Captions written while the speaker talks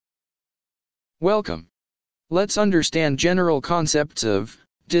Welcome. Let's understand general concepts of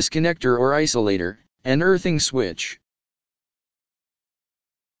disconnector or isolator, and earthing switch.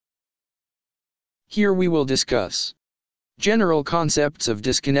 Here we will discuss general concepts of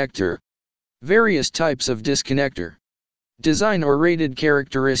disconnector, various types of disconnector, design or rated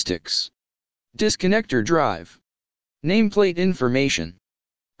characteristics, disconnector drive, nameplate information,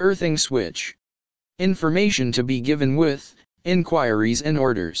 earthing switch, information to be given with inquiries and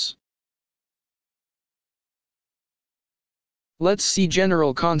orders. Let's see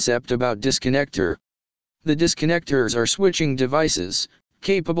general concept about disconnector. The disconnectors are switching devices,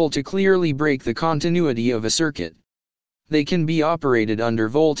 capable to clearly break the continuity of a circuit. They can be operated under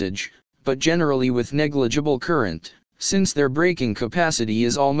voltage, but generally with negligible current, since their breaking capacity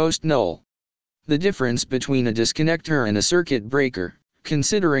is almost null. The difference between a disconnector and a circuit breaker,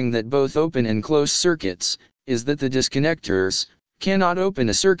 considering that both open and close circuits, is that the disconnectors cannot open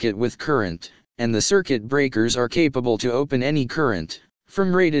a circuit with current, and the circuit breakers are capable to open any current,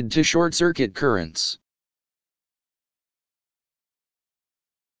 from rated to short circuit currents.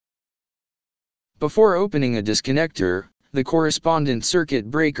 Before opening a disconnector, the correspondent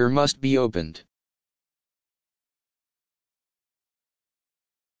circuit breaker must be opened.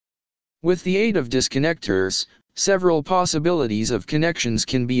 With the aid of disconnectors, several possibilities of connections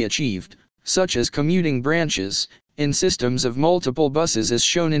can be achieved, such as commuting branches, in systems of multiple buses as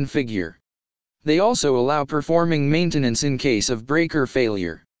shown in figure. They also allow performing maintenance in case of breaker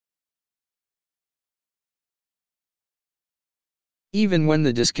failure. Even when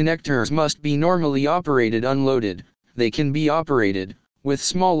the disconnectors must be normally operated unloaded, they can be operated, with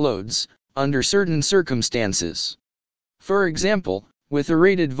small loads, under certain circumstances. For example, with a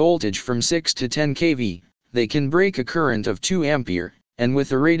rated voltage from 6 to 10 kV, they can break a current of 2 ampere, and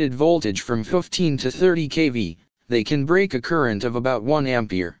with a rated voltage from 15 to 30 kV, they can break a current of about 1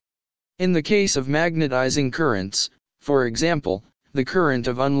 ampere. In the case of magnetizing currents, for example, the current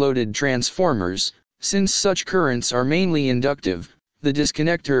of unloaded transformers, since such currents are mainly inductive, the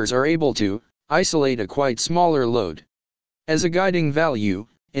disconnectors are able to isolate a quite smaller load. As a guiding value,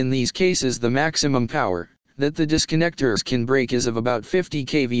 in these cases the maximum power that the disconnectors can break is of about 50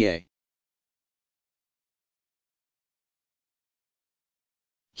 kVA.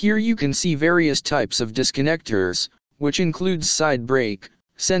 Here you can see various types of disconnectors, which includes side break,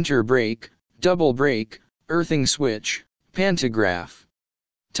 center break, double break, earthing switch, pantograph.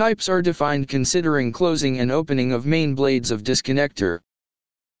 Types are defined considering closing and opening of main blades of disconnector.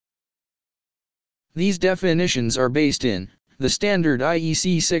 These definitions are based in the standard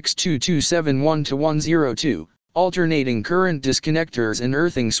IEC 62271-102, alternating current disconnectors and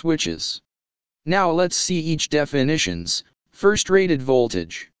earthing switches. Now let's see each definitions. First, rated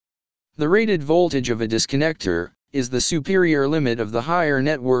voltage. The rated voltage of a disconnector is the superior limit of the higher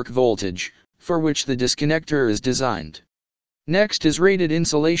network voltage, for which the disconnector is designed. Next is rated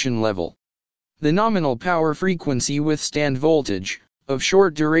insulation level. The nominal power frequency withstand voltage, of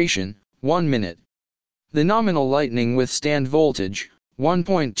short duration, 1 minute. The nominal lightning withstand voltage,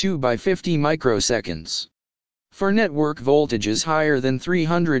 1.2 by 50 microseconds. For network voltages higher than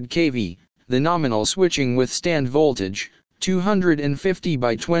 300 kV, the nominal switching withstand voltage, 250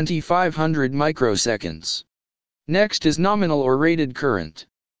 by 2500 microseconds. Next is nominal or rated current.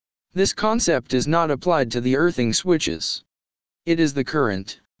 This concept is not applied to the earthing switches. It is the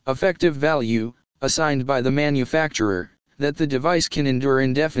current, effective value, assigned by the manufacturer, that the device can endure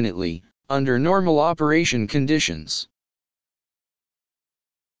indefinitely, under normal operation conditions.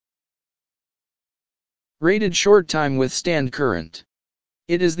 Rated short time withstand current.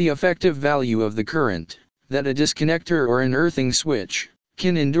 It is the effective value of the current that a disconnector or an earthing switch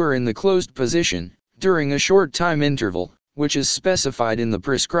can endure in the closed position, during a short time interval, which is specified in the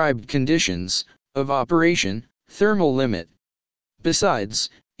prescribed conditions of operation, thermal limit. Besides,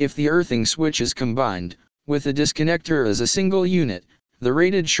 if the earthing switch is combined with a disconnector as a single unit, the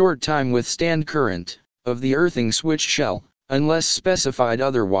rated short time withstand current of the earthing switch shall, unless specified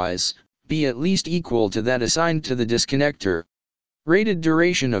otherwise, be at least equal to that assigned to the disconnector. Rated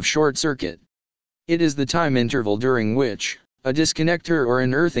duration of short circuit. It is the time interval during which a disconnector or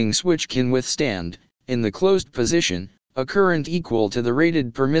an earthing switch can withstand, in the closed position, a current equal to the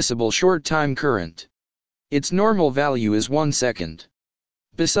rated permissible short time current. Its normal value is 1 second.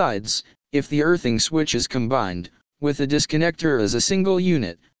 Besides, if the earthing switch is combined with a disconnector as a single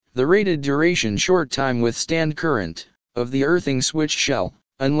unit, the rated duration short time withstand current of the earthing switch shall,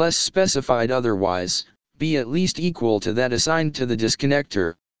 unless specified otherwise, be at least equal to that assigned to the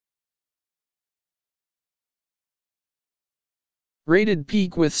disconnector. Rated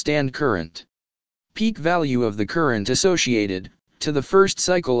peak withstand current. Peak value of the current associated to the first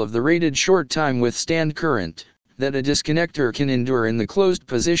cycle of the rated short time withstand current that a disconnector can endure in the closed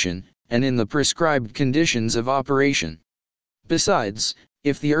position and in the prescribed conditions of operation. Besides,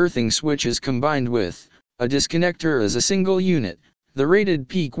 if the earthing switch is combined with a disconnector as a single unit, the rated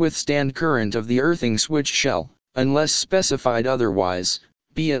peak withstand current of the earthing switch shall, unless specified otherwise,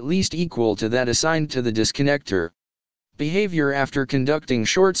 be at least equal to that assigned to the disconnector. Behavior after conducting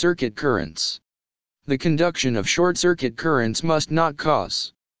short-circuit currents. The conduction of short-circuit currents must not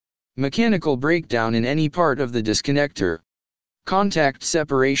cause mechanical breakdown in any part of the disconnector. Contact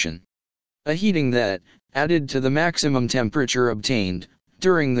separation. A heating that, added to the maximum temperature obtained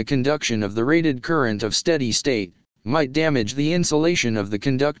during the conduction of the rated current of steady state, might damage the insulation of the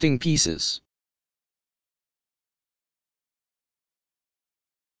conducting pieces.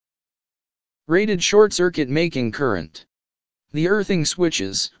 Rated short-circuit making current. The earthing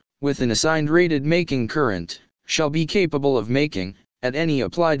switches, with an assigned rated making current, shall be capable of making, at any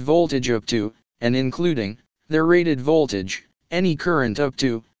applied voltage up to, and including, their rated voltage, any current up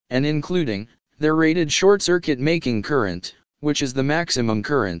to, and including, their rated short-circuit making current, which is the maximum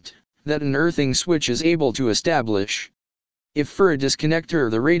current that an earthing switch is able to establish. If for a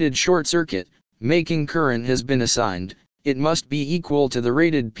disconnector the rated short-circuit making current has been assigned, it must be equal to the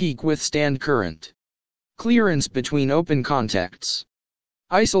rated peak withstand current. Clearance between open contacts.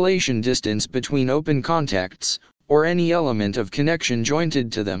 Isolation distance between open contacts, or any element of connection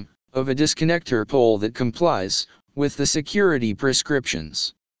jointed to them, of a disconnector pole that complies with the security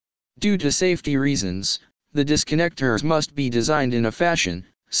prescriptions. Due to safety reasons, the disconnectors must be designed in a fashion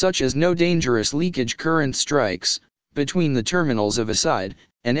such as no dangerous leakage current strikes between the terminals of a side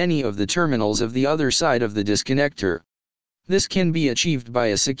and any of the terminals of the other side of the disconnector. This can be achieved by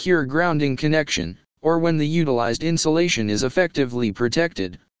a secure grounding connection, or when the utilized insulation is effectively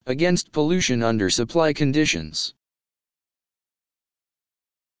protected against pollution under supply conditions.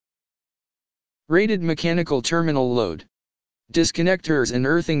 Rated mechanical terminal load. Disconnectors and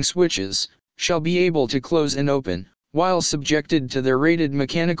earthing switches shall be able to close and open, while subjected to their rated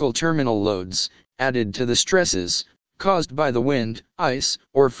mechanical terminal loads, added to the stresses caused by the wind, ice,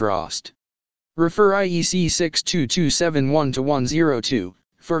 or frost. Refer IEC 62271-102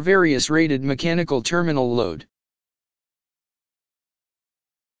 for various rated mechanical terminal load.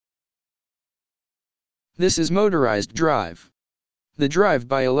 This is motorized drive. The drive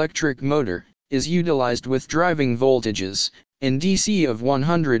by electric motor is utilized with driving voltages in DC of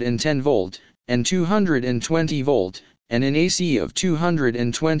 110 volt and 220 volt, and in AC of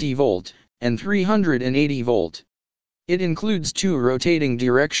 220 volt and 380 volt. It includes two rotating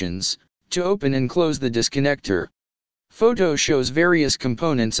directions to open and close the disconnector. Photo shows various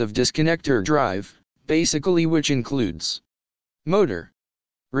components of disconnector drive, basically, which includes motor,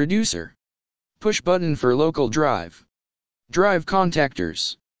 reducer, push button for local drive, drive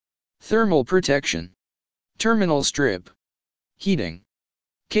contactors, thermal protection, terminal strip, heating,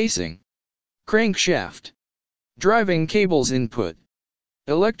 casing, crankshaft, driving cables input,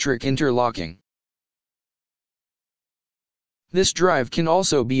 electric interlocking. This drive can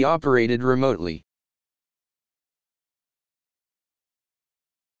also be operated remotely.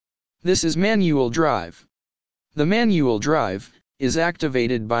 This is manual drive. The manual drive is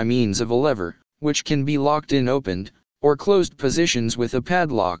activated by means of a lever, which can be locked in opened or closed positions with a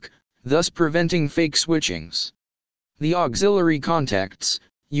padlock, thus preventing fake switchings. The auxiliary contacts,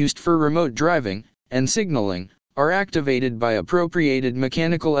 used for remote driving and signaling, are activated by appropriated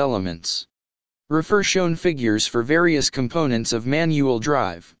mechanical elements. Refer shown figures for various components of manual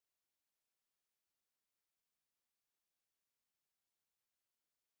drive.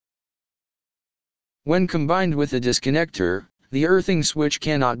 When combined with a disconnector, the earthing switch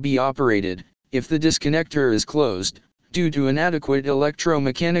cannot be operated if the disconnector is closed, due to inadequate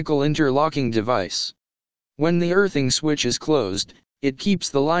electromechanical interlocking device. When the earthing switch is closed, it keeps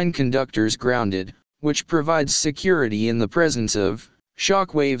the line conductors grounded, which provides security in the presence of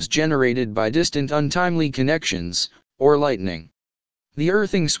shock waves generated by distant untimely connections, or lightning. The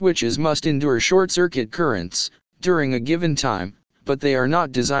earthing switches must endure short-circuit currents during a given time, but they are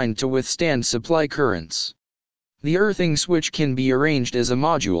not designed to withstand supply currents. The earthing switch can be arranged as a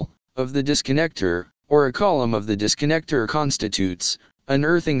module of the disconnector, or a column of the disconnector constitutes an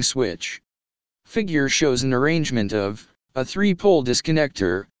earthing switch. Figure shows an arrangement of a 3-pole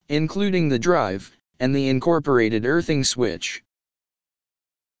disconnector, including the drive and the incorporated earthing switch.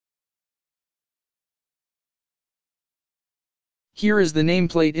 Here is the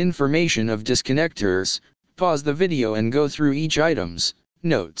nameplate information of disconnectors. Pause the video and go through each item's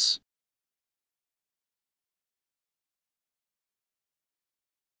notes.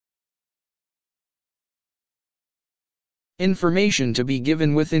 Information to be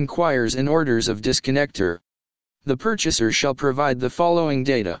given with inquiries and orders of disconnector. The purchaser shall provide the following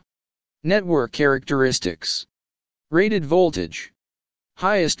data: network characteristics, rated voltage,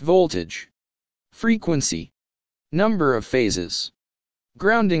 highest voltage, frequency, number of phases,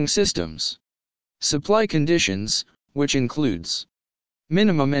 grounding systems, supply conditions, which includes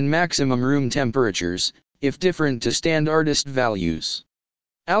minimum and maximum room temperatures, if different to standardist values,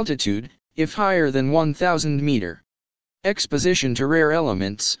 altitude, if higher than 1000 meter, exposition to rare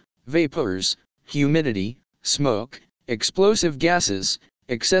elements, vapors, humidity, smoke, explosive gases,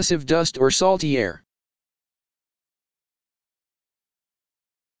 excessive dust or salty air.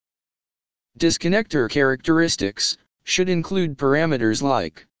 Disconnector characteristics should include parameters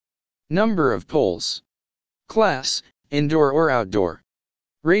like number of poles, class, indoor or outdoor,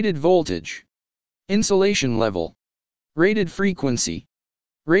 rated voltage, insulation level, rated frequency,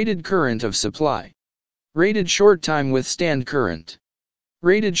 rated current of supply, rated short time withstand current,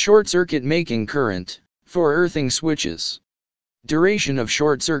 rated short circuit making current, for earthing switches, duration of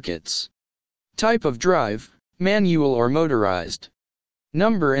short circuits, type of drive, manual or motorized,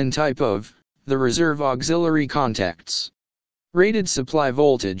 number and type of the reserve auxiliary contacts, rated supply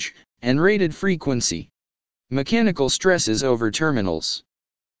voltage, and rated frequency, mechanical stresses over terminals,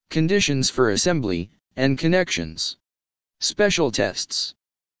 conditions for assembly and connections, special tests.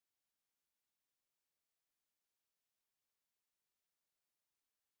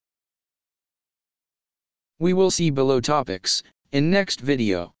 We will see below topics in next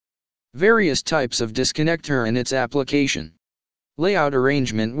video. Various types of disconnector and its application. Layout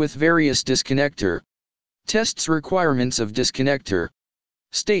arrangement with various disconnector. Tests requirements of disconnector.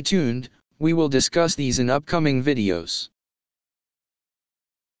 Stay tuned, we will discuss these in upcoming videos.